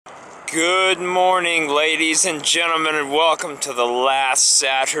Good morning, ladies and gentlemen, and welcome to the last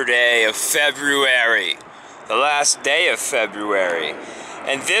Saturday of February. The last day of February.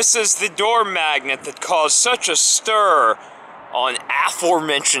 And this is the door magnet that caused such a stir on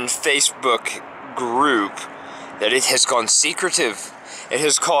aforementioned Facebook group that it has gone secretive. It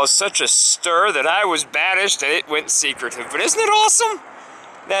has caused such a stir that I was banished and it went secretive. But isn't it awesome?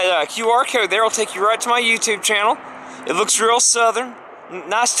 That QR code there will take you right to my YouTube channel. It looks real southern.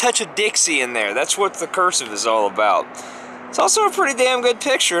 Nice touch of Dixie in there. That's what the cursive is all about. It's also a pretty damn good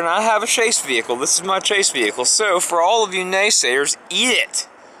picture, and I have a chase vehicle. This is my chase vehicle. So, for all of you naysayers, eat it.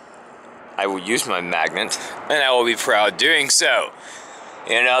 I will use my magnet, and I will be proud doing so.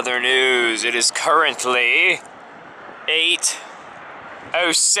 In other news, it is currently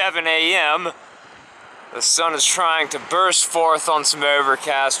 8:07 a.m. The sun is trying to burst forth on some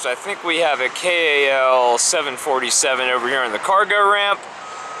overcast. I think we have a KAL 747 over here on the cargo ramp.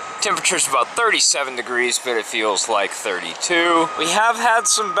 Temperature's about 37 degrees, but it feels like 32. We have had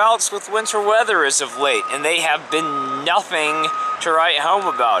some bouts with winter weather as of late, and they have been nothing to write home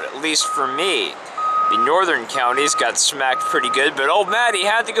about, at least for me. The northern counties got smacked pretty good, but old Matty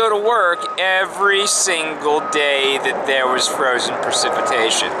had to go to work every single day that there was frozen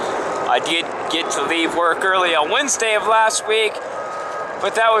precipitation. I did get to leave work early on Wednesday of last week,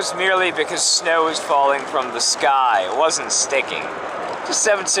 but that was merely because snow was falling from the sky. It wasn't sticking. Just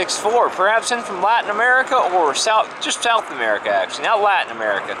 764, perhaps in from Latin America or just South America actually, not Latin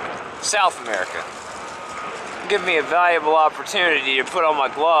America, South America. Give me a valuable opportunity to put on my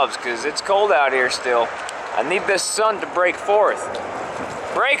gloves because it's cold out here still. I need this sun to break forth.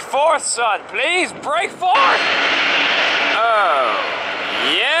 Break forth, sun, please, break forth! Oh.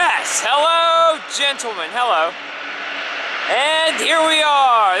 Yes! Hello, gentlemen. Hello. And here we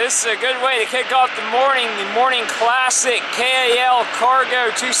are. This is a good way to kick off the morning classic KAL Cargo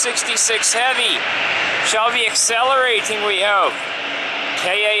 266 Heavy. Shall be accelerating, we hope.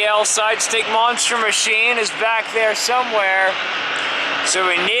 KAL side stick monster machine is back there somewhere. So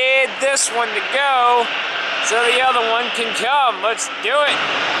we need this one to go so the other one can come. Let's do it.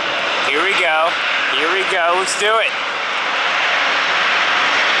 Here we go. Here we go. Let's do it.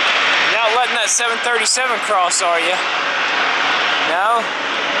 Not letting that 737 cross, are you? No?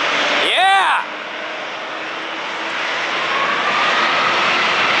 Yeah!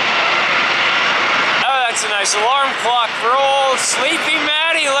 Oh, that's a nice alarm clock for old Sleepy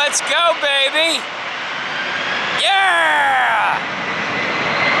Matty. Let's go, baby! Yeah!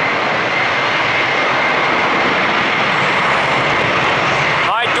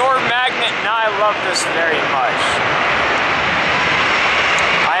 My door magnet and I love this very much.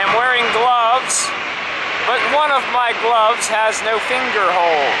 Gloves, but one of my gloves has no finger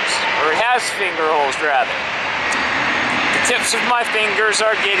holes, or it has finger holes rather. The tips of my fingers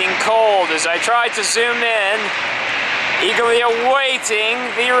are getting cold as I try to zoom in, eagerly awaiting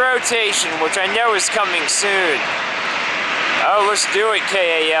the rotation, which I know is coming soon. Oh, let's do it,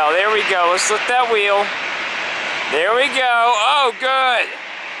 KAL. There we go. Let's lift that wheel. There we go. Oh, good.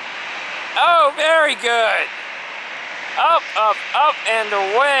 Oh, very good. Up, up, up, and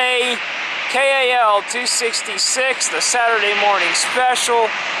away. KAL 266, the Saturday morning special,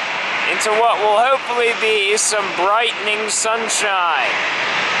 into what will hopefully be some brightening sunshine.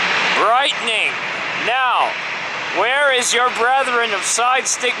 Brightening. Now, where is your brethren of side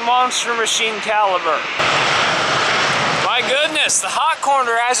stick monster machine caliber? My goodness, the hot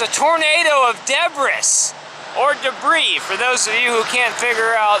corner has a tornado of debris, or debris, for those of you who can't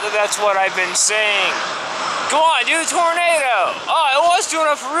figure out that that's what I've been saying. Come on, do the tornado. Oh, it was doing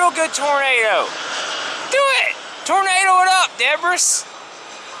a real good tornado. Do it. Tornado it up, Debris.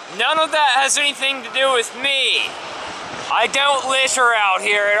 None of that has anything to do with me. I don't litter out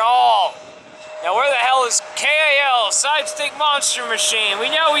here at all. Now, where the hell is KAL, side stick monster machine? We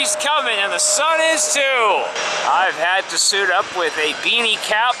know he's coming, and the sun is too. I've had to suit up with a beanie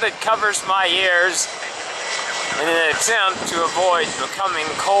cap that covers my ears in an attempt to avoid becoming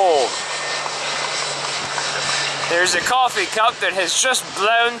cold. There's a coffee cup that has just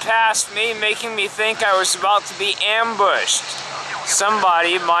blown past me, making me think I was about to be ambushed.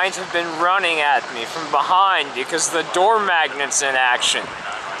 Somebody might have been running at me from behind because the door magnet's in action.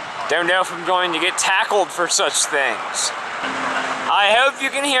 Don't know if I'm going to get tackled for such things. I hope you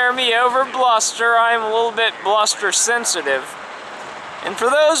can hear me over bluster. I'm a little bit bluster sensitive. And for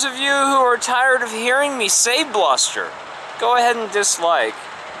those of you who are tired of hearing me say bluster, go ahead and dislike.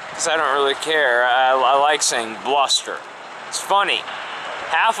 Because I don't really care. I like saying bluster. It's funny.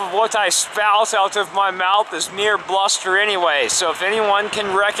 Half of what I spout out of my mouth is mere bluster anyway, so if anyone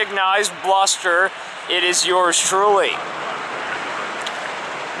can recognize bluster, it is yours truly.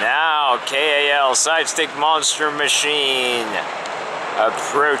 Now, KAL side-stick monster machine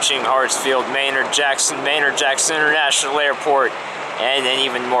approaching Hartsfield, Maynard-Jackson International Airport, and then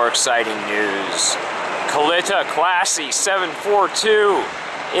even more exciting news. Kalitta Classic 742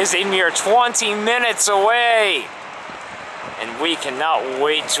 is a mere 20 minutes away, and we cannot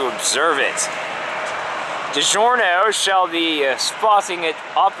wait to observe it. DiGiorno shall be spotting it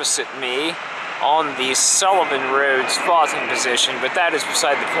opposite me on the Sullivan Road spotting position, but that is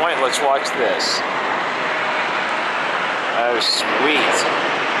beside the point. Let's watch this. Oh, sweet.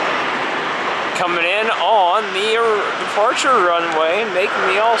 Coming in on the departure runway and making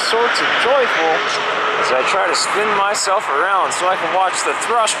me all sorts of joyful as I try to spin myself around so I can watch the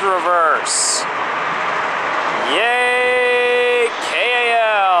thrust reverse. Yay,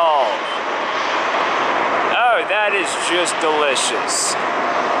 KAL! Oh, that is just delicious.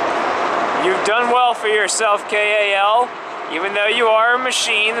 You've done well for yourself, KAL. Even though you are a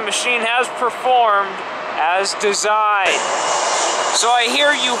machine, the machine has performed as designed. So I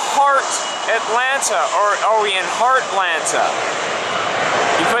hear you heart Atlanta, or are we in Heartlanta?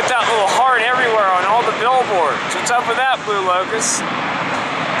 You put that little heart everywhere on all the billboards. What's up with that, Blue Locust?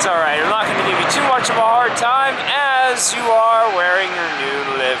 It's alright, I'm not going to give you too much of a hard time as you are wearing your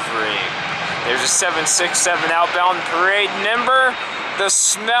new livery. There's a 767 outbound parade member. The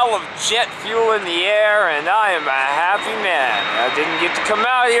smell of jet fuel in the air, and I am a happy man. I didn't get to come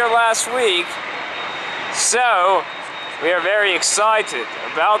out here last week, so we are very excited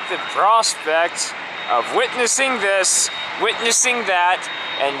about the prospect of witnessing this, witnessing that,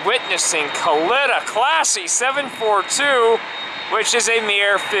 and witnessing Kalitta Classic 742, which is a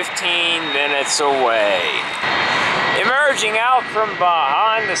mere 15 minutes away. Emerging out from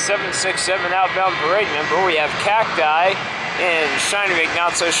behind the 767 outbound parade member, we have Cacti in shiny make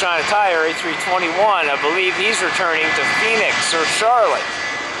not so shiny tire A321. I believe he's returning to Phoenix or Charlotte.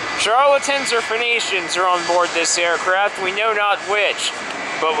 Charlatans or Phoenicians are on board this aircraft, we know not which,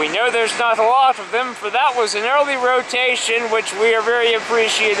 but we know there's not a lot of them, for that was an early rotation, which we are very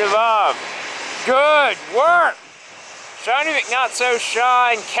appreciative of. Good work! Shiny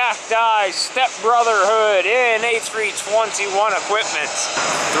McNot-So-Shine Cacti Stepbrotherhood in A321 equipment.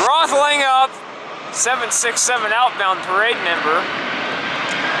 Throttling up 767 outbound parade member.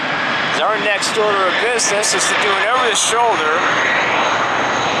 Our next order of business is to do an over-the-shoulder.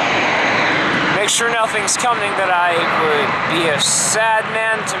 Make sure nothing's coming that I would be a sad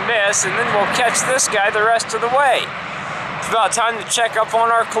man to miss, and then we'll catch this guy the rest of the way. It's about time to check up on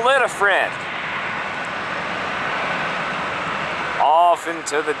our Kalitta friend. Off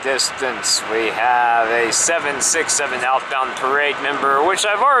into the distance, we have a 767 outbound parade member, which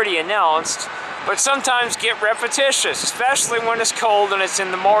I've already announced, but sometimes get repetitious, especially when it's cold and it's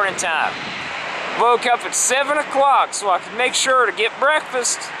in the morning time. Woke up at 7 o'clock so I could make sure to get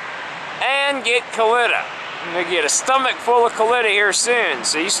breakfast and get Kalitta. I'm gonna get a stomach full of Kalitta here soon,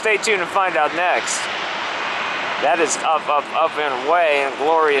 so you stay tuned and find out next. That is up, and away in a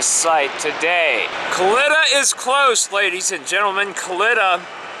glorious sight today. Kalitta is close, ladies and gentlemen. Kalitta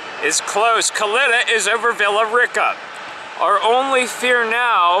is close. Kalitta is over Villa Rica. Our only fear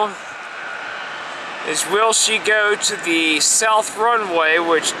now is will she go to the south runway,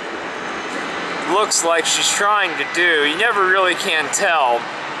 which looks like she's trying to do. You never really can tell.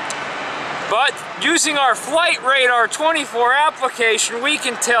 But using our Flight Radar 24 application, we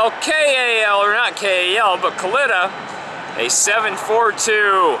can tell KAL, or not KAL, but Kalitta, a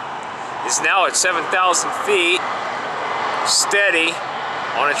 742, is now at 7,000 feet, steady,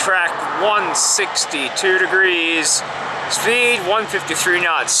 on a track 162 degrees, speed 153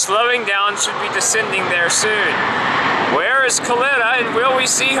 knots. Slowing down, should be descending there soon. Where is Kalitta, and will we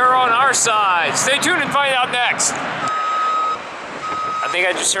see her on our side? Stay tuned and find out next. I think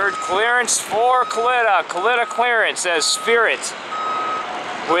I just heard clearance for Kalitta. Kalitta clearance as Spirit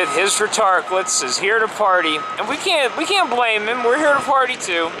with his retarklets is here to party. And we can't blame him. We're here to party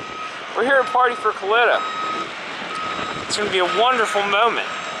too. We're here to party for Kalitta. It's gonna be a wonderful moment.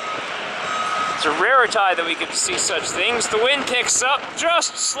 It's a rarity that we get to see such things. The wind picks up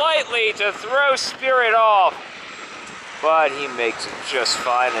just slightly to throw Spirit off, but he makes it just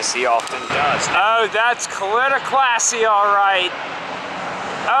fine, as he often does. Oh, that's Kalitta Classy, all right.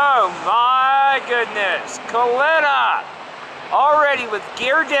 Oh my goodness, Kalitta! Already with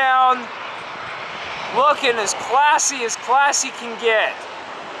gear down, looking as classy can get.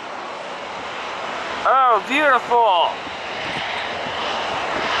 Oh, beautiful.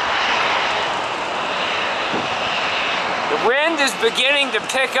 The wind is beginning to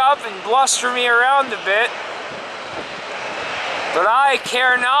pick up and bluster me around a bit, but I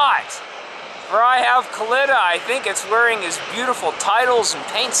care not. For I have Kalitta. I think it's wearing his beautiful titles and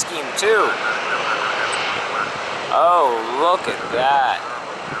paint scheme too. Oh, look at that.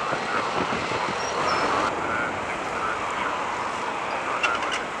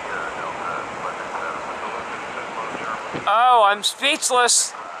 Oh, I'm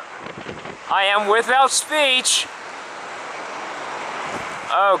speechless. I am without speech.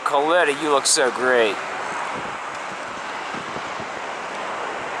 Oh, Kalitta, you look so great.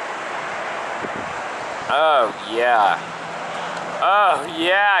 Oh, yeah. Oh,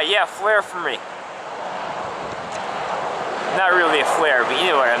 yeah, flare for me. Not really a flare, but you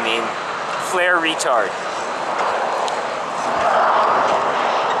know what I mean. Flare retard.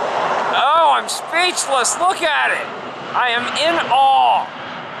 Oh, I'm speechless. Look at it. I am in awe.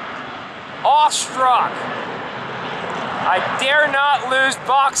 Awestruck. I dare not lose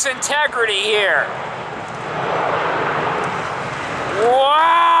box integrity here.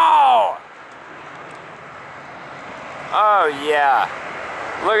 Wow. Oh, yeah.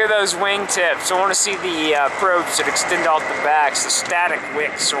 Look at those wingtips. I want to see the probes that extend off the backs, the static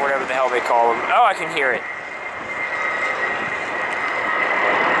wicks, or whatever the hell they call them. Oh, I can hear it.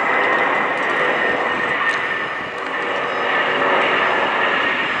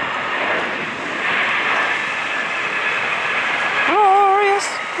 Glorious,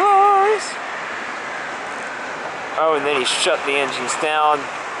 glorious. Oh, and then he shut the engines down.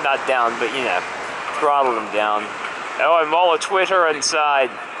 Not down, but, you know, throttled them down. Oh, I'm all a Twitter inside.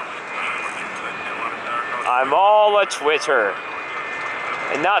 I'm all a Twitter.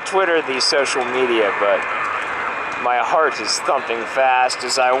 And not Twitter, the social media, but my heart is thumping fast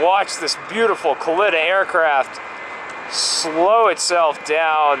as I watch this beautiful Kalitta aircraft slow itself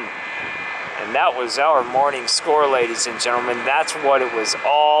down. And that was our morning score, ladies and gentlemen. That's what it was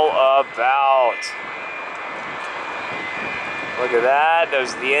all about. Look at that.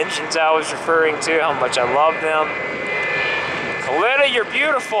 Those are the engines I was referring to, how much I love them. Kalitta, you're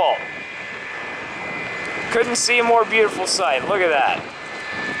beautiful. Couldn't see a more beautiful sight. Look at that.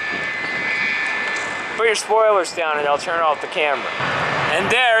 Put your spoilers down and I'll turn off the camera.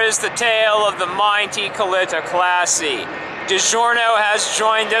 And there is the tail of the mighty Kalitta Classic. DiGiorno has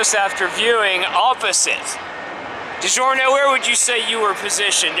joined us after viewing opposite. DiGiorno, where would you say you were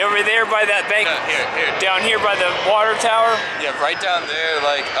positioned? Over there by that bank? Here. Down here by the water tower? Yeah, right down there,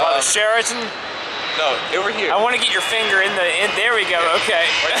 like... By the Sheraton? No, over here. I want to get your finger in the... there we go, okay.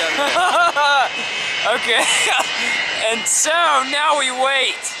 Right down there. Okay. And so, now we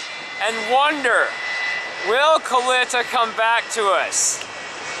wait and wonder, will Kalitta come back to us?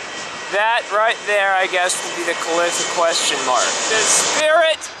 That right there, I guess, will be the Kalitta question mark. The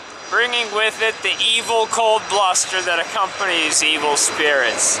spirit bringing with it the evil cold bluster that accompanies evil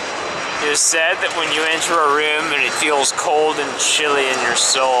spirits. It is said that when you enter a room and it feels cold and chilly in your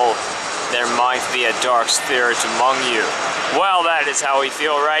soul, there might be a dark spirit among you. Well, that is how we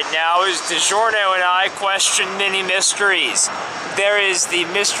feel right now, as DiGiorno and I question many mysteries. There is the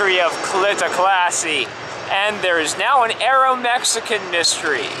mystery of Kalitta Classic, and there is now an Aero-Mexican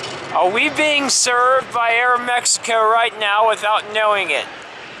mystery. Are we being served by Aero-Mexico right now without knowing it?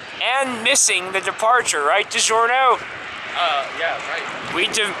 And missing the departure, right, DiGiorno? Yeah, right.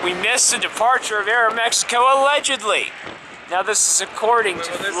 We missed the departure of Aero-Mexico allegedly. Now this is according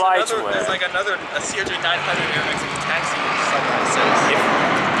to FlightAware. There's like a CRJ 900 Aero-Mexico taxi, like it says.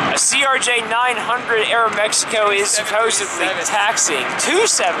 A CRJ 900 Aero-Mexico is supposedly taxiing two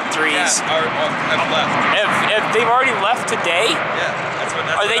 737s. Yeah, have left. They've already left today? Yeah, that's what.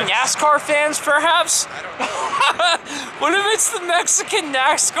 Are they NASCAR fans, perhaps? I don't know. What if it's the Mexican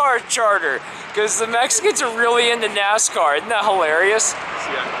NASCAR charter? Because the Mexicans are really into NASCAR. Isn't that hilarious?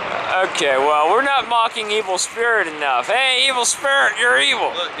 Yeah. Okay, well, we're not mocking Evil Spirit enough. Hey, Evil Spirit, you're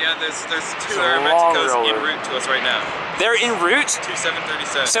evil. Look, yeah, there's two Aero-Mexicos en route to us right now. They're en route? Two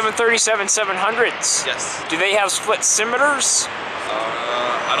 737s. 737-700s? Yes. Do they have split scimitars?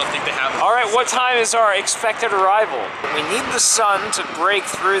 I don't think they have them. All right, what time is our expected arrival? We need the sun to break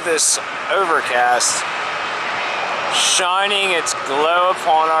through this overcast, shining its glow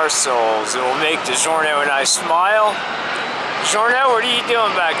upon our souls. It will make DiGiorno and I smile. DiGiorno, what are you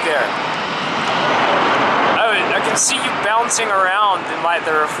doing back there? Oh, I can see you bouncing around in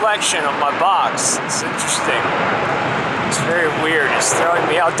the reflection of my box. It's interesting. It's very weird. It's throwing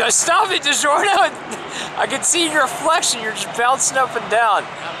me out. Stop it, DiGiorno! I can see your reflection. You're just bouncing up and down.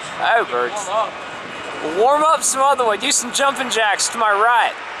 Oh, birds. Warm up some other way. Do some jumping jacks to my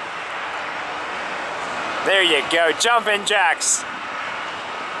right. There you go, jumping jacks.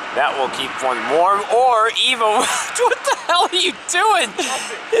 That will keep one warm, or even, what the hell are you doing?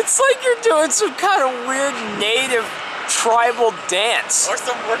 It's like you're doing some kind of weird native tribal dance. Or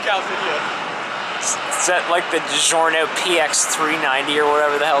some workout video. Is that like the DiGiorno PX390 or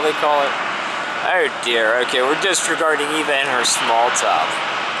whatever the hell they call it? Oh dear, okay, we're disregarding Eva and her small top.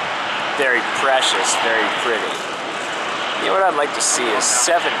 Very precious, very pretty. You know what I'd like to see is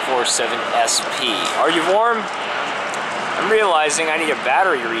 747 SP. Are you warm? I'm realizing I need a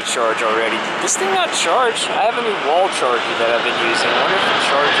battery recharge already. Did this thing not charge? I have a new wall charger that I've been using. I wonder if it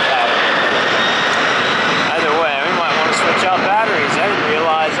charges battery. Either way, we might want to switch out batteries. I didn't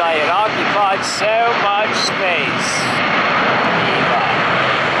realize I had occupied so much space. Eva.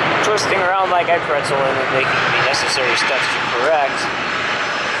 Twisting around like I pretzel and making the necessary steps to correct.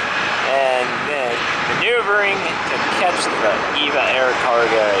 And then maneuvering to catch the Eva air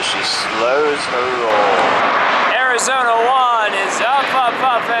cargo as she slows her roll. Arizona 1 is up, up,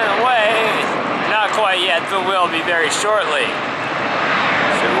 up, and away. Not quite yet, but will be very shortly.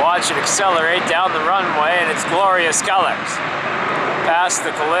 So watch it accelerate down the runway in its glorious colors. Past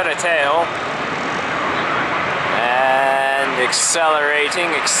the Kalitta tail. And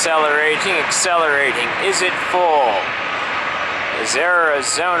accelerating, accelerating, accelerating. Is it full? Is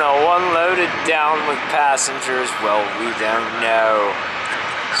Arizona 1 loaded down with passengers? Well, we don't know.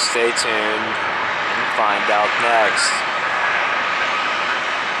 Stay tuned and find out next.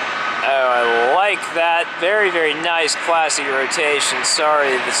 Oh, I like that. Very, very nice, classy rotation.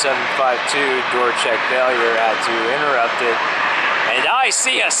 Sorry the 752 door check failure had to interrupt it. And I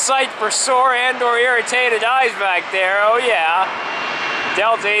see a sight for sore and or irritated eyes back there. Oh yeah.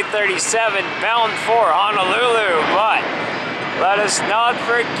 Delta 837 bound for Honolulu, but let us not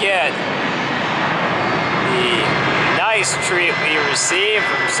forget the nice treat we received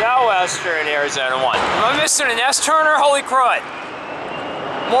from Southwestern Arizona 1. Am I missing an S-turner? Holy crud.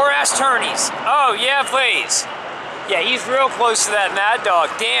 More S-turnies. Oh, yeah, please. Yeah, he's real close to that Mad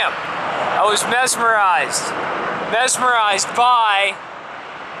Dog. Damn. I was mesmerized. Mesmerized by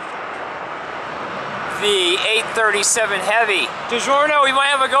the 837 Heavy. DiGiorno, we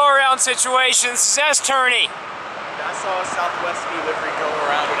might have a go-around situation. This is S-turny. I saw a Southwest livery go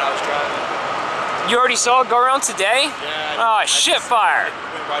around when I was driving. You already saw it go around today? Yeah. Oh, shit fire. It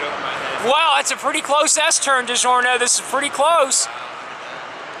went right over my head. Wow, that's a pretty close S-turn, DiGiorno. This is pretty close.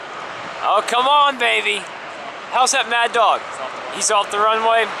 Oh, come on, baby. How's that Mad Dog? He's off the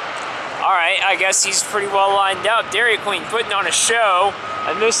runway? Alright, I guess he's pretty well lined up. Dairy Queen putting on a show.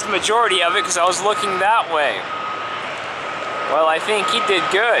 I missed the majority of it because I was looking that way. Well, I think he did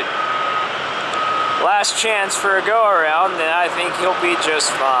good. Last chance for a go-around, and I think he'll be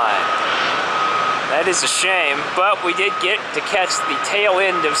just fine. That is a shame, but we did get to catch the tail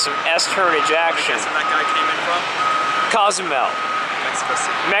end of some S-turnage action. Guess where that guy came in from? Cozumel. Mexico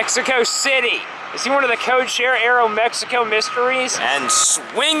City. Mexico City. Is he one of the code share Aero Mexico mysteries? And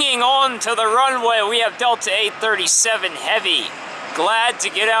swinging on to the runway, we have Delta 837 Heavy. Glad to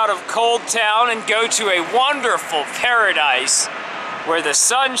get out of Cold Town and go to a wonderful paradise where the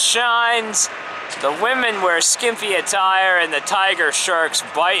sun shines, the women wear skimpy attire, and the tiger sharks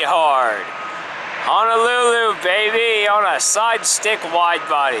bite hard. Honolulu, baby, on a side stick wide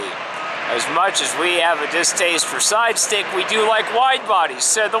body. As much as we have a distaste for side stick, we do like wide bodies,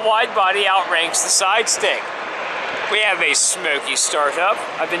 so the wide body outranks the side stick. We have a smoky startup.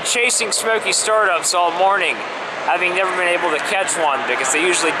 I've been chasing smoky startups all morning, having never been able to catch one because they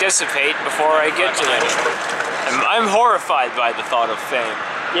usually dissipate before I get to them. I'm horrified by the thought of fame.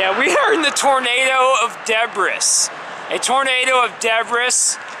 Yeah, we are in the tornado of debris. A tornado of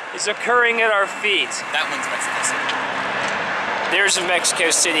debris is occurring at our feet. That one's Mexico City. There's a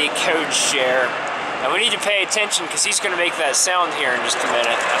Mexico City code share. And we need to pay attention because he's going to make that sound here in just a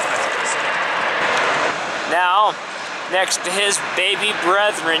minute. Now, next to his baby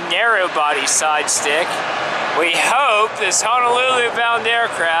brethren, narrow body side stick, we hope this Honolulu-bound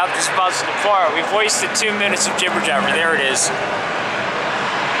aircraft is about to depart. We've wasted 2 minutes of jibber jabber. There it is.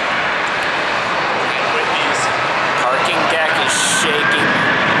 Parking deck is shaking.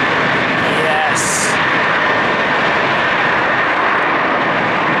 Yes.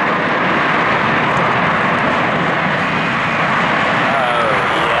 Oh,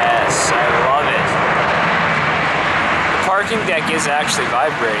 yes. I love it. The parking deck is actually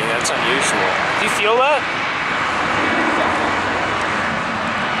vibrating. That's unusual. Do you feel that?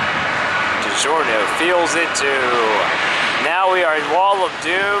 DiGiorno feels it too. Now we are in Wall of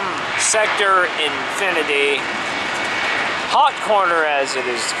Doom, Sector Infinity. Hot Corner as it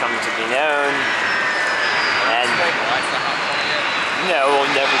is come to be known. And no,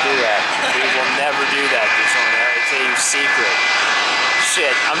 we'll never do that. We will never do that, DiGiorno. It's a secret.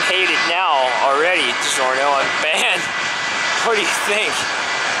 Shit, I'm hated now already, DiGiorno. I'm banned. What do you think?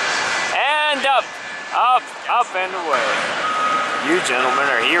 And up, up, up and away. You gentlemen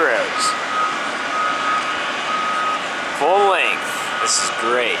are heroes. full length. This is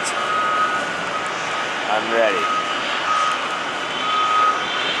great. I'm ready.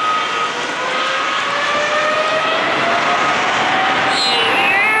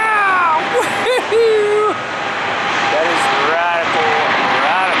 Yeah! Woohoo! That is radical,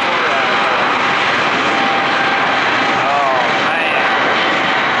 radical, radical. Oh, man.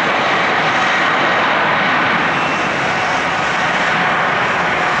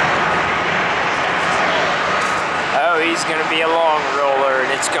 Oh, he's going to be a long roller,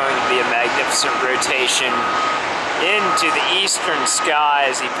 and it's going to be a magnificent rotation into the eastern sky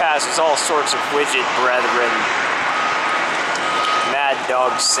as he passes all sorts of widget brethren. Mad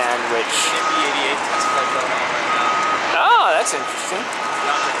Dog Sandwich. MB-88 test flight going on right now. Oh, that's interesting.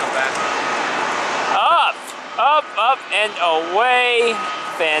 Not gonna come back. Up, up, up, and away.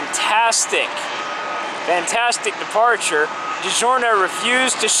 Fantastic. Fantastic departure. DiGiorno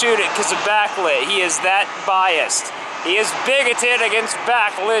refused to shoot it because of backlit. He is that biased. He is bigoted against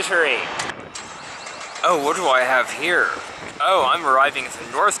backlittery. Oh, what do I have here? Oh, I'm arriving at the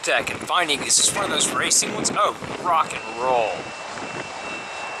North Deck and finding, is this one of those racing ones? Oh, rock and roll.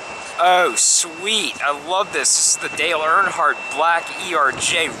 Oh, sweet. I love this. This is the Dale Earnhardt Black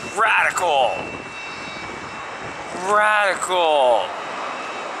ERJ. Radical. Radical.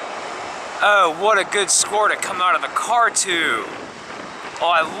 Oh, what a good score to come out of the car to. Oh,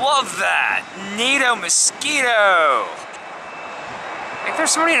 I love that. Neato Mosquito. I think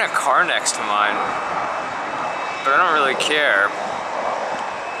there's somebody in a car next to mine, but I don't really care.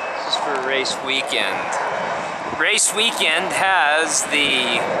 This is for race weekend. Race weekend has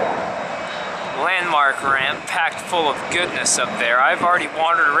the landmark ramp packed full of goodness up there. I've already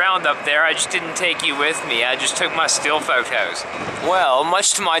wandered around up there. I just didn't take you with me. I just took my still photos. Well,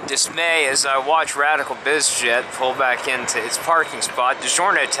 much to my dismay, as I watch Radical Bizjet pull back into its parking spot,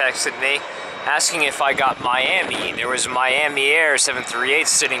 DiGiorno texted me asking if I got Miami. There was a Miami Air 738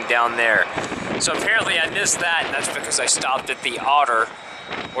 sitting down there. So apparently I missed that, and that's because I stopped at the Otter,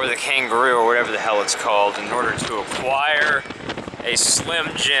 or the Kangaroo, or whatever the hell it's called, in order to acquire a Slim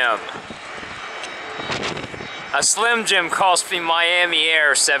Jim. A Slim Jim cost me Miami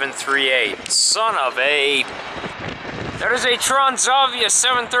Air 738. Son of a... That is a Transavia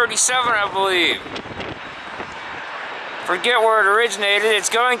 737, I believe. Forget where it originated, it's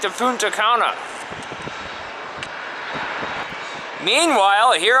going to Punta Cana.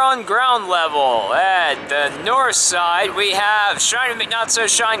 Meanwhile, here on ground level, at the north side, we have Shiny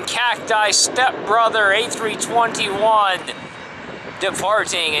McNot-So-Shine Cacti Stepbrother A321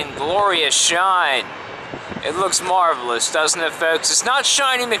 departing in glorious shine. It looks marvelous, doesn't it, folks? It's not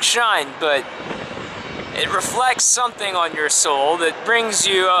Shiny McShine, but it reflects something on your soul that brings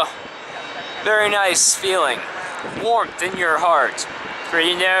you a very nice feeling, warmth in your heart. For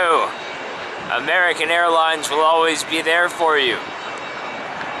you know, American Airlines will always be there for you.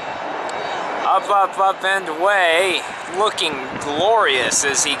 Up, up, up and away, looking glorious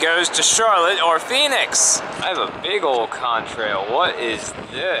as he goes to Charlotte or Phoenix. I have a big old contrail. What is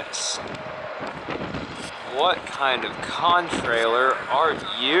this? What kind of contrailer are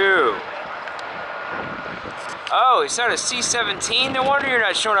you? Oh, is that a C-17? No wonder you're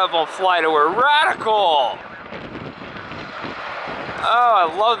not showing up on FlightAware. Radical! Oh, I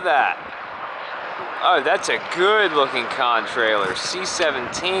love that. Oh, that's a good looking contrailer.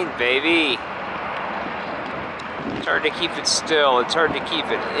 C-17, baby. It's hard to keep it still. It's hard to keep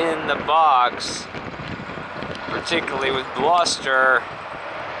it in the box. Particularly with bluster.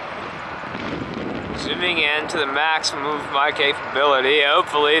 Zooming in to the maximum of my capability.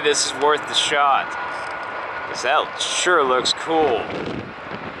 Hopefully this is worth the shot. Because that sure looks cool.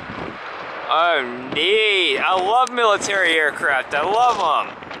 Oh, neat. I love military aircraft. I love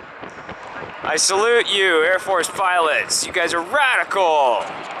them. I salute you, Air Force pilots. You guys are radical.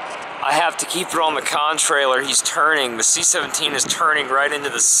 I have to keep it on the contrailer. He's turning. The C-17 is turning right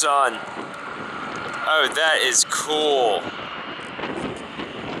into the sun. Oh, that is cool.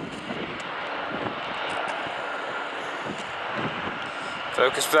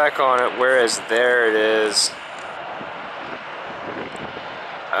 Focus back on it, whereas there it is.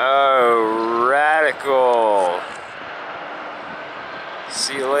 Oh, radical.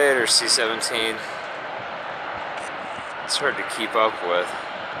 See you later, C-17. It's hard to keep up with.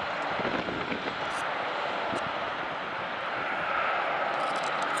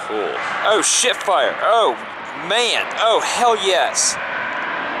 Cool. Oh, shit fire. Oh, man. Oh, hell yes.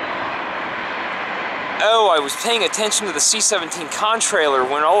 Oh, I was paying attention to the C-17 contrailer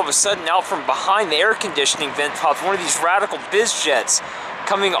when all of a sudden out from behind the air conditioning vent popped one of these Radical Bizjets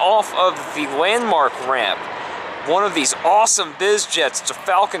coming off of the landmark ramp. One of these awesome Bizjets. It's a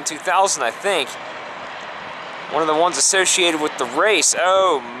Falcon 2000, I think. One of the ones associated with the race.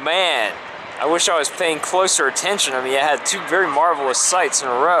 Oh, man. I wish I was paying closer attention. I mean, I had 2 very marvelous sights in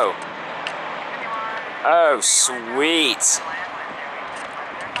a row. Oh, sweet.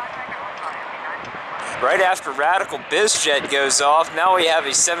 Right after Radical Bizjet goes off, now we have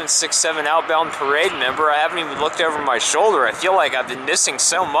a 767 outbound parade member. I haven't even looked over my shoulder. I feel like I've been missing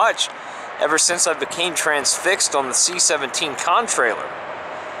so much ever since I became transfixed on the C-17 contrailer.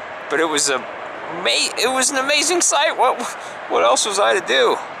 But it was an amazing sight. What else was I to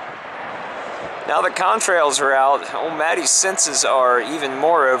do? Now the contrails are out, old Maddie's senses are even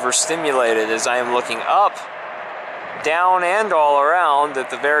more overstimulated as I am looking up, down, and all around at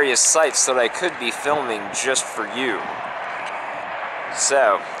the various sites that I could be filming just for you.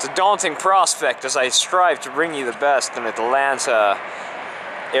 So, it's a daunting prospect as I strive to bring you the best in Atlanta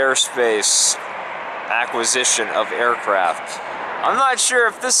airspace acquisition of aircraft. I'm not sure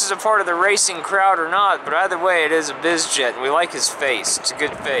if this is a part of the racing crowd or not, but either way it is a Bizjet, and we like his face. It's a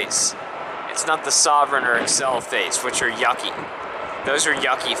good face. It's not the Sovereign or Excel face, which are yucky. Those are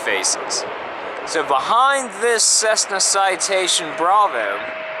yucky faces. So behind this Cessna Citation Bravo,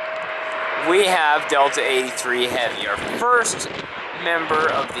 we have Delta 83 Heavy, our first member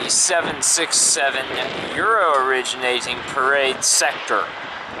of the 767 Euro-originating parade sector.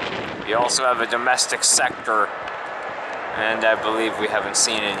 We also have a domestic sector, and I believe we haven't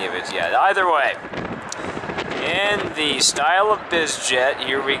seen any of it yet. Either way, in the style of Bizjet,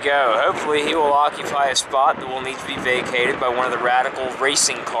 here we go. Hopefully he will occupy a spot that will need to be vacated by one of the Radical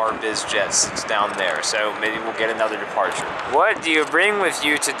racing car Bizjets that's down there, so maybe we'll get another departure. What do you bring with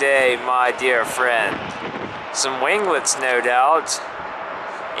you today, my dear friend? Some winglets, no doubt.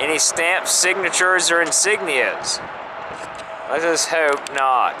 Any stamps, signatures, or insignias? Let us hope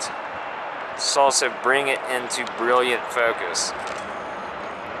not. Let's also bring it into brilliant focus.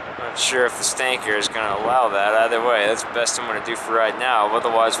 Not sure if the stanker is going to allow that. Either way, that's the best I'm going to do for right now.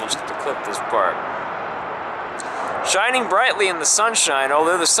 Otherwise, we'll just have to clip this part. Shining brightly in the sunshine.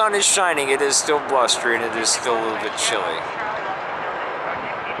 Although the sun is shining, it is still blustery and it is still a little bit chilly.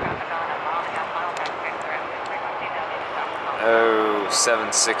 Oh,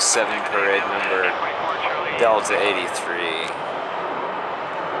 767 parade member Delta 83.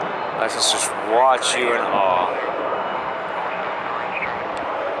 Let us just watch you in awe.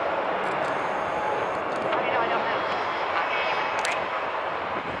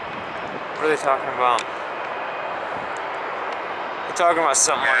 What are they talking about? They're talking about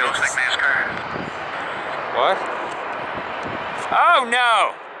something like NASCAR. What? Oh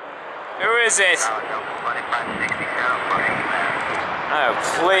no! Who is it? Oh,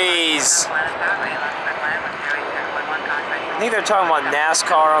 please. I think they're talking about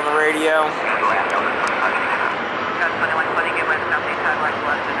NASCAR on the radio.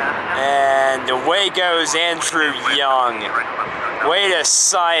 And away goes Andrew Young. Way to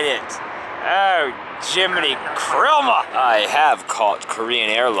sight it. Oh, Jiminy Krillma! I have caught Korean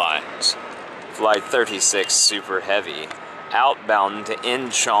Airlines Flight 36 Super Heavy outbound to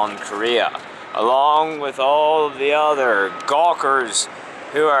Incheon, Korea, along with all of the other gawkers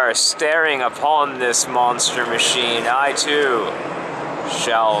who are staring upon this monster machine. I too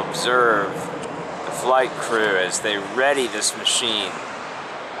shall observe the flight crew as they ready this machine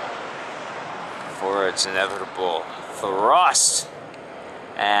for its inevitable thrust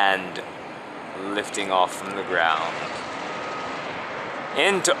and lifting off from the ground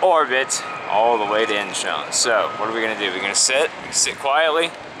into orbit all the way to Incheon. So, what are we going to do? We're going to sit quietly,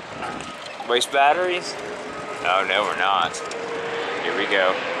 waste batteries? Oh, no, we're not. Here we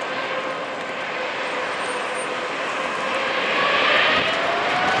go.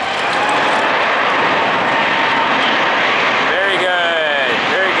 Very good,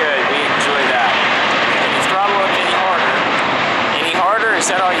 very good. We enjoy that. Can you throttle up any harder? Any harder? Is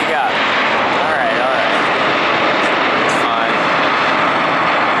that all you got? Alright, alright. It's fine.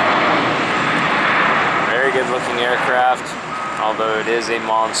 Very good looking aircraft, although it is a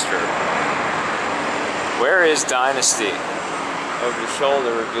monster. Where is Dynasty? Over the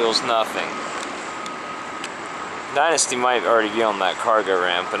shoulder reveals nothing. Dynasty might already be on that cargo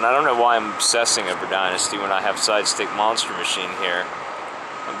ramp, and I don't know why I'm obsessing over Dynasty when I have Sidestick Monster Machine here.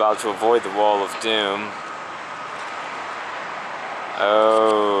 I'm about to avoid the wall of doom.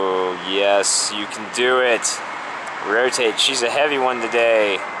 Oh, yes, you can do it. Rotate. She's a heavy one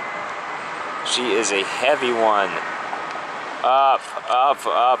today. She is a heavy one. Up, up,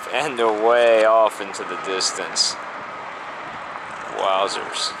 up, and away off into the distance.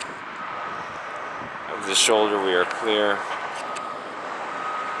 Wowzers. Over the shoulder we are clear.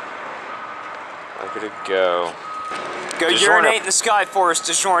 Look at it go. Go urinate in the Sky Forest,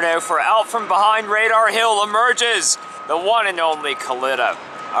 DiGiorno, for out from behind Radar Hill emerges the one and only Kalitta.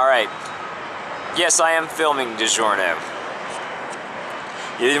 Alright. Yes, I am filming DiGiorno.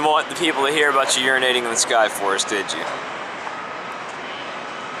 You didn't want the people to hear about you urinating in the Sky Forest, did you?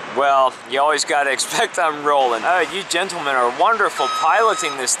 Well, you always gotta expect I'm rolling. Oh, you gentlemen are wonderful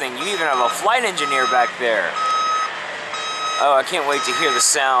piloting this thing. You even have a flight engineer back there. Oh, I can't wait to hear the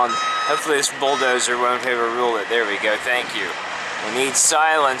sound. Hopefully this bulldozer won't overrule it. There we go, thank you. We need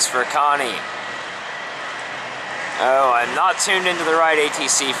silence for Connie. Oh, I'm not tuned into the right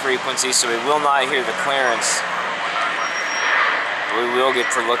ATC frequency, so we will not hear the clearance. But we will get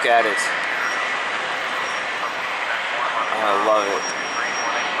to look at it. Oh, I love it.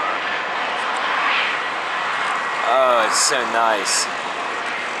 Oh, it's so nice.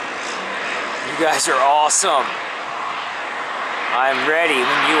 You guys are awesome. I'm ready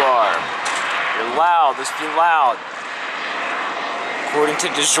when you are. You're loud, let's be loud. According to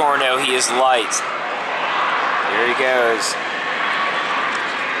DiGiorno, he is light. Here he goes.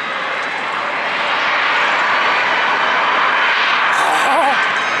 Oh.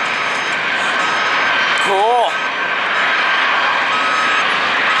 Cool.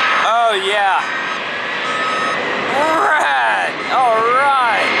 Oh yeah. Rad. All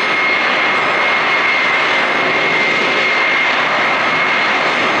right.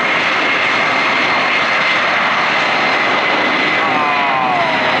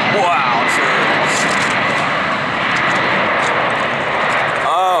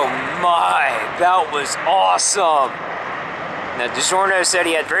 That was awesome. Now, DiGiorno said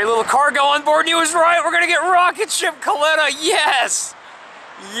he had very little cargo on board, and he was right. We're going to get rocket ship Kalitta. Yes.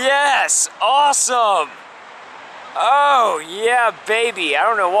 Yes. Awesome. Oh, yeah, baby. I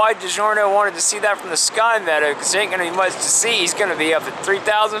don't know why DiGiorno wanted to see that from the sky meadow, because there ain't going to be much to see. He's going to be up at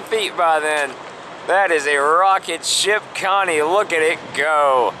 3,000 feet by then. That is a rocket ship Connie. Look at it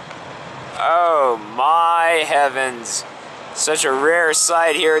go. Oh, my heavens. Such a rare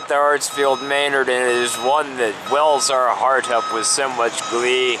sight here at the Hartsfield Maynard, and it is one that wells our heart up with so much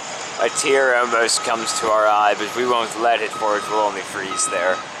glee. A tear almost comes to our eye, but we won't let it, for it will only freeze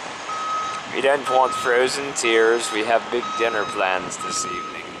there. We don't want frozen tears. We have big dinner plans this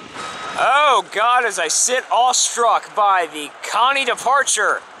evening. Oh God, as I sit awestruck by the Connie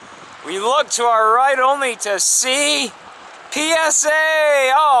departure, we look to our right only to see PSA!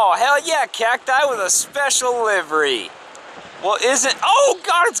 Oh, hell yeah, Cacti with a special livery. Well, isn't... Oh,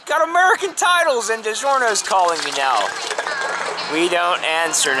 God, it's got American titles, and DiGiorno's calling me now. We don't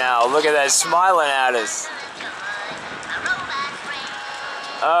answer now. Look at that, smiling at us.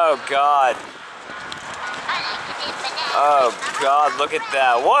 Oh, God. Oh, God, look at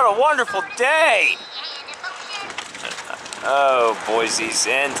that. What a wonderful day! Oh, Boise's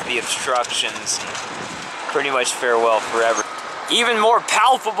end to the obstructions. Pretty much farewell forever. Even more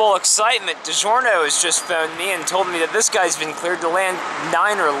palpable excitement, DiGiorno has just phoned me and told me that this guy's been cleared to land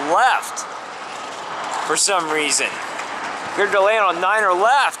 9 or left. For some reason. Cleared to land on 9 or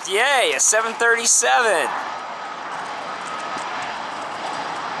left. Yay, a 737.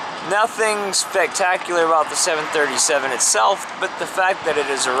 Nothing spectacular about the 737 itself, but the fact that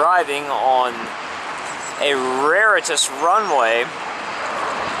it is arriving on a raritous runway.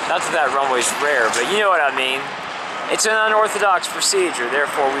 Not that that runway's rare, but you know what I mean. It's an unorthodox procedure,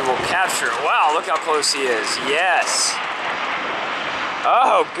 therefore we will capture it. Wow, look how close he is. Yes.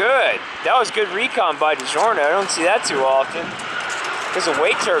 Oh, good. That was good recon by DiGiorno. I don't see that too often. Because of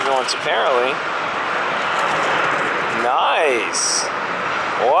weight turbulence, apparently. Nice.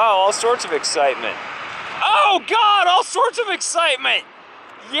 Wow, all sorts of excitement. Oh, God, all sorts of excitement.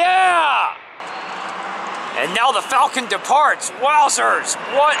 Yeah. And now the Falcon departs. Wowzers,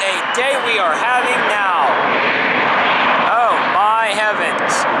 what a day we are having now. Oh, my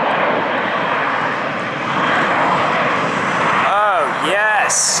heavens. Oh,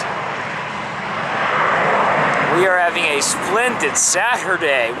 yes. We are having a splendid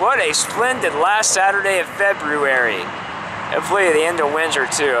Saturday. What a splendid last Saturday of February. Hopefully the end of winter,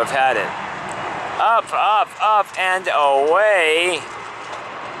 too. I've had it. Up, up, up, and away.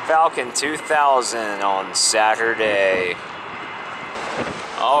 Falcon 2000 on Saturday.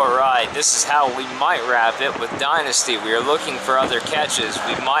 Alright, this is how we might wrap it with Dynasty. We are looking for other catches.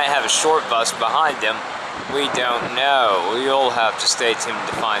 We might have a short bus behind him. We don't know. We'll have to stay tuned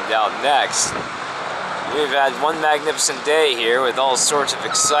to find out next. We've had one magnificent day here with all sorts of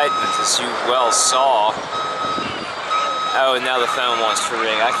excitement, as you well saw. Oh, and now the phone wants to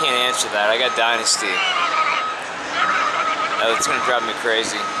ring. I can't answer that. I got Dynasty. Oh, it's gonna drive me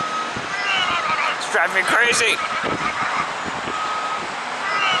crazy. It's driving me crazy!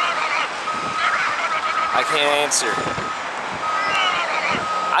 I can't answer.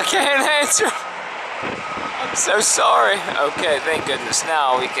 I can't answer. I'm so sorry. Okay, thank goodness.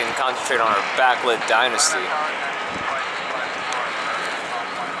 Now we can concentrate on our backlit dynasty.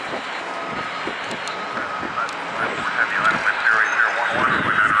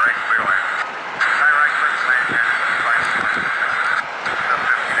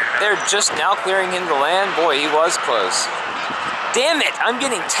 They're just now clearing him to land. Boy, he was close. Damn it! I'm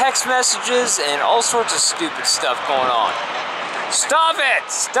getting text messages and all sorts of stupid stuff going on. Stop it!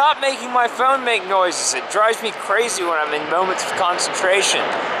 Stop making my phone make noises. It drives me crazy when I'm in moments of concentration.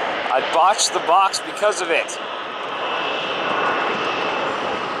 I botched the box because of it.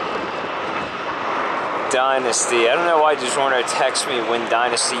 Dynasty. I don't know why DiGiorno texts me when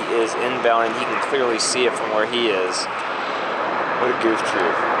Dynasty is inbound and he can clearly see it from where he is. What a goof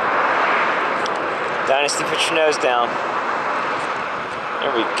troop. Dynasty, put your nose down.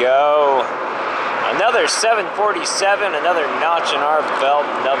 There we go. Another 747, another notch in our belt,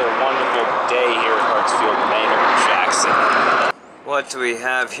 another wonderful day here at Hartsfield, Maynard, Jackson. What do we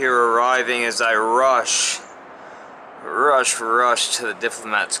have here arriving as I rush to the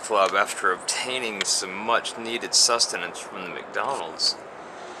Diplomats Club after obtaining some much needed sustenance from the McDonald's.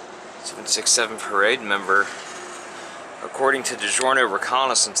 767 parade member. According to DiGiorno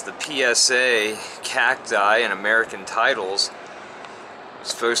reconnaissance, the PSA cacti and American titles was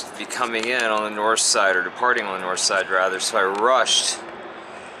supposed to be coming in on the north side, or departing on the north side rather, so I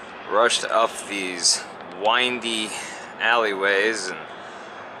rushed up these windy alleyways and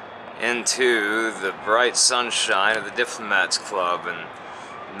into the bright sunshine of the Diplomats Club, and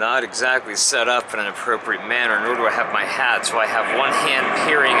not exactly set up in an appropriate manner, nor do I have my hat, so I have one hand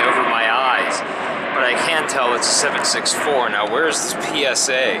peering over my eyes. But I can tell it's a 764. Now, where's this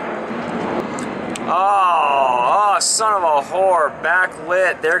PSA? Oh, son of a whore.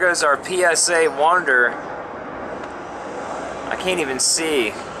 Backlit. There goes our PSA wonder. I can't even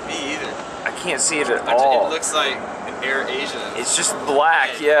see. Me either. I can't see it at all. It looks like an Air Asia. It's just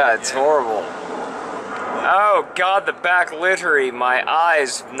black. Yeah, it's horrible. Oh, God, the backlittery. My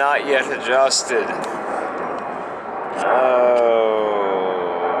eyes not yet adjusted.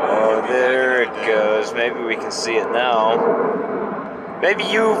 Oh, there it goes. Maybe we can see it now. Maybe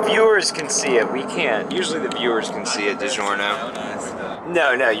you viewers can see it. We can't. Usually the viewers can see it, DiGiorno.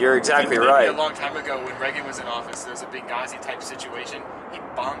 No, you're exactly right. A long time ago, when Reagan was in office, there was a Benghazi type situation. He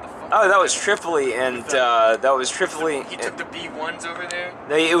bombed the fuck. Oh, that was Tripoli, and that was Tripoli. He took the B-1s over there.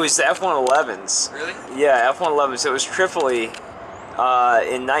 No, it was the F-111s. Really? Yeah, F-111s. It was Tripoli in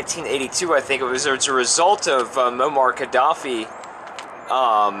 1982, I think. It's a result of Muammar Gaddafi.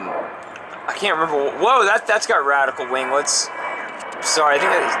 I can't remember. Whoa, that's got radical winglets. Sorry, I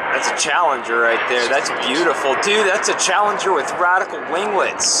think that's a Challenger right there. That's beautiful. Dude, that's a Challenger with radical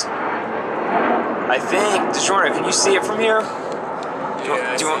winglets. I think. DiGiorno, can you see it from here?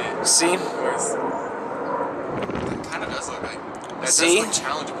 Yeah, do you want to see? That kind of does look like. That See? does look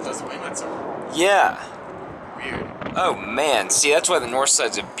Challenger with those winglets on. Yeah. Weird. Oh, man. See, that's why the north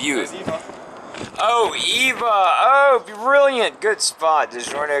side's a beaut. There's Eva. Oh, Eva! Oh, brilliant! Good spot,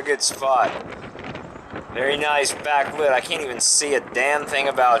 DiGiorno, good spot. Very nice, backlit. I can't even see a damn thing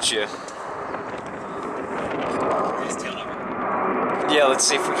about you. Where's tail number? Yeah, let's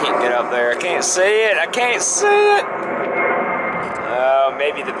see if we can't get up there. I can't see it! I can't see it! Oh,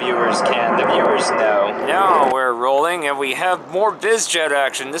 maybe the viewers can. The viewers know. Now we're rolling, and we have more Bizjet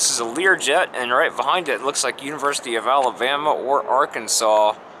action. This is a Learjet, and right behind it looks like University of Alabama or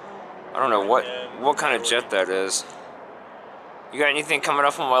Arkansas. I don't know what kind of jet that is. You got anything coming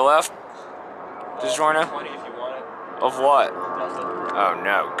up on my left? DiGiorno? 20 if you want it. Of what? Nothing. Oh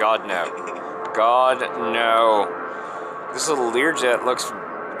no, God no. God no. This little Learjet looks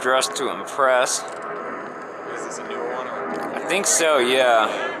dressed to impress. Is this a newer one? Or? I think so, yeah.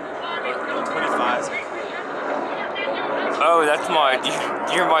 25s. Oh, that's my... Do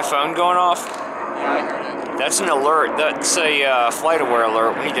you hear my phone going off? Yeah, I heard it. That's an alert. That's a flight aware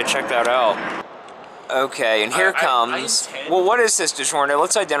alert. We need to check that out. Okay, and here comes... Well, what is this, DiGiorno?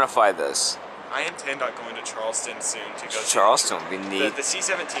 Let's identify this. I intend on going to Charleston soon to go. Charleston would be neat. The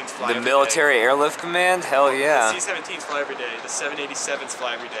C-17s fly The every Military day. Airlift Command? Hell yeah. The C-17s fly every day, the 787s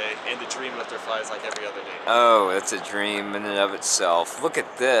fly every day, and the Dreamlifter flies like every other day. Oh, that's a dream in and of itself. Look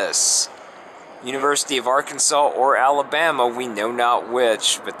at this. University of Arkansas or Alabama, we know not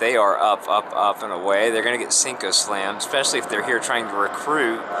which, but they are up and away. They're going to get Cinco slammed, especially if they're here trying to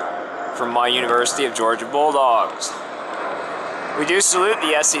recruit from my University of Georgia Bulldogs. We do salute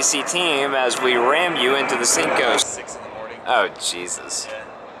the SEC team as we ram you into the Cincos. 6 in the morning. Oh, Jesus. Yeah.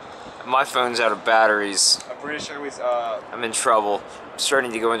 My phone's out of batteries. British Airways. I'm in trouble. I'm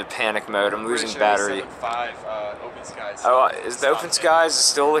starting to go into panic mode. I'm losing British Airways battery. 75, Open Skies. Oh, is the Open Skies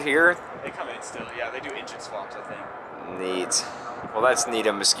still here? They come in still. Yeah, they do engine swaps, I think. Neat. Well, that's neat.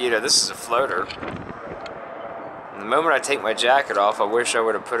 A mosquito. This is a floater. And the moment I take my jacket off, I wish I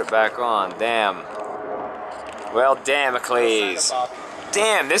would have put it back on. Damn. Well, Damocles.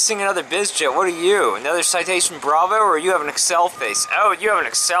 Damn, missing another Bizjet. What are you? Another Citation Bravo, or you have an Excel face? Oh, you have an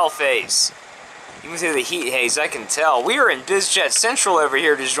Excel face. Even through the heat haze, I can tell. We are in Bizjet Central over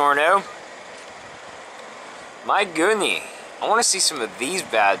here, DiGiorno. My goodness. I want to see some of these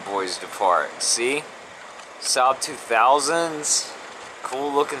bad boys depart. See? Saab 2000s.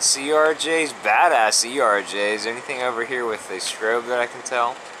 Cool looking CRJs. Badass ERJs. Anything over here with a strobe that I can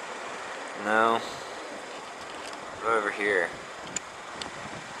tell? No. What over here?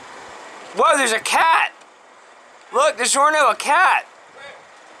 Whoa, there's a cat! Look, DiGiorno, a cat!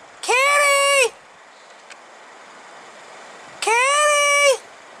 Kitty! Kitty!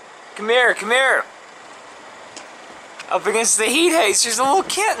 Come here, come here. Up against the heat haze, there's a little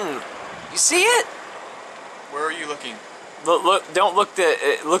kitten. You see it? Where are you looking? Look, don't look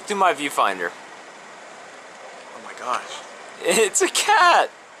look through my viewfinder. Oh my gosh. It's a cat.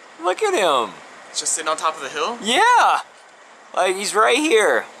 Look at him. It's just sitting on top of the hill? Yeah. Like, he's right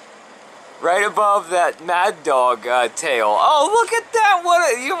here. Right above that Mad Dog tail. Oh, look at that.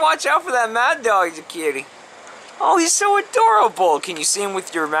 You watch out for that Mad Dog, you kitty. Oh, he's so adorable. Can you see him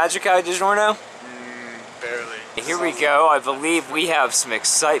with your magic eye, DiGiorno? Barely. Here we go. I believe we have some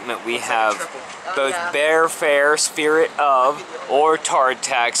excitement. We have both Bear Fare, Spirit of, or Tard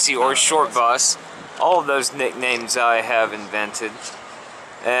Taxi, or Short Bus. All of those nicknames I have invented.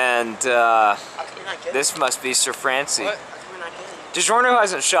 And this must be Sir Francie. DiGiorno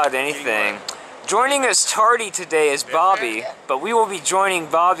hasn't shot anything. Joining us tardy today is Bobby, but we will be joining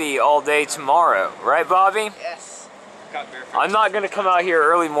Bobby all day tomorrow. Right, Bobby? Yes. I'm not going to come out here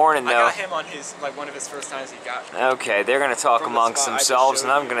early morning, though. I got him on his, like, one of his first times he got. Okay, they're going to talk amongst themselves,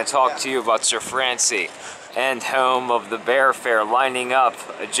 and I'm going to talk to you about Sir Francie and home of the Bear Fair lining up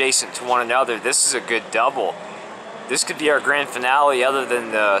adjacent to one another. This is a good double. This could be our grand finale other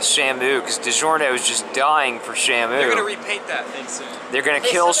than the Shamu, because DiGiorno is just dying for Shamu. They're going to repaint that thing soon. They're going to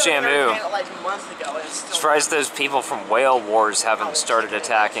kill Shamu. Like a month ago, and it's still Surprised those people from Whale Wars haven't started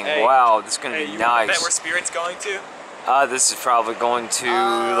attacking. Hey, wow, this is going to be you nice. bet where Spirit's going to? This is probably going to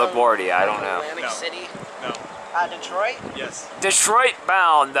LaGuardia, I don't know. Atlantic City. No. Detroit. Yes. Detroit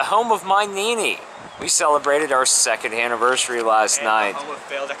bound, the home of my Nini. We celebrated our 2nd anniversary last night. The home of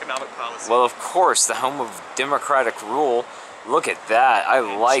failed economic policy. Well, of course, the home of democratic rule. Look at that. I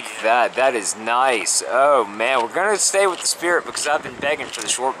like that. That is nice. Oh, man. We're going to stay with the Spirit because I've been begging for the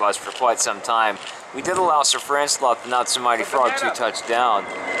short bus for quite some time. We did allow Sir Francelot, the Not So Mighty Frog, to touch down.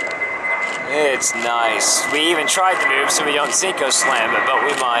 It's nice. We even tried to move so we don't Cinco slam it, but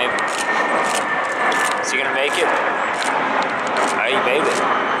we might. Is he going to make it? Oh, he made it.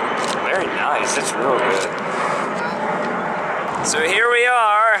 Very nice. That's real good. So here we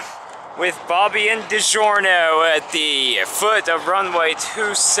are with Bobby and DiGiorno at the foot of runway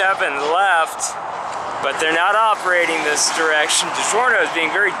 27 left, but they're not operating this direction. DiGiorno is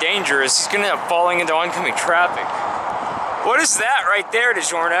being very dangerous. He's going to end up falling into oncoming traffic. What is that right there,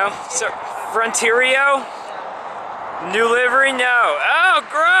 DiGiorno? Is that Frontiero? New livery? No. Oh,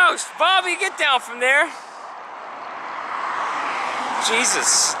 gross! Bobby, get down from there.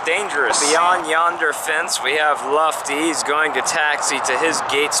 Jesus, dangerous. Beyond yonder fence, we have Lufty. He's going to taxi to his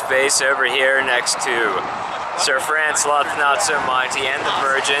gate space over here next to Sir Francelot, Not So Mighty, and the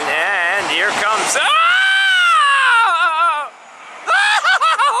Virgin. And here comes... Oh!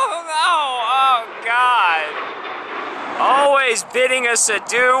 Oh, God. Always bidding us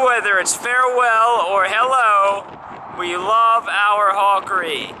adieu, whether it's farewell or hello. We love our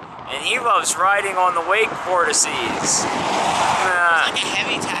hawkery. And he loves riding on the wake vortices. It's like a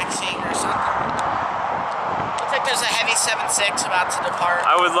heavy taxi or something. Looks like there's a heavy 7.6 about to depart.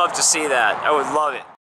 I would love to see that. I would love it.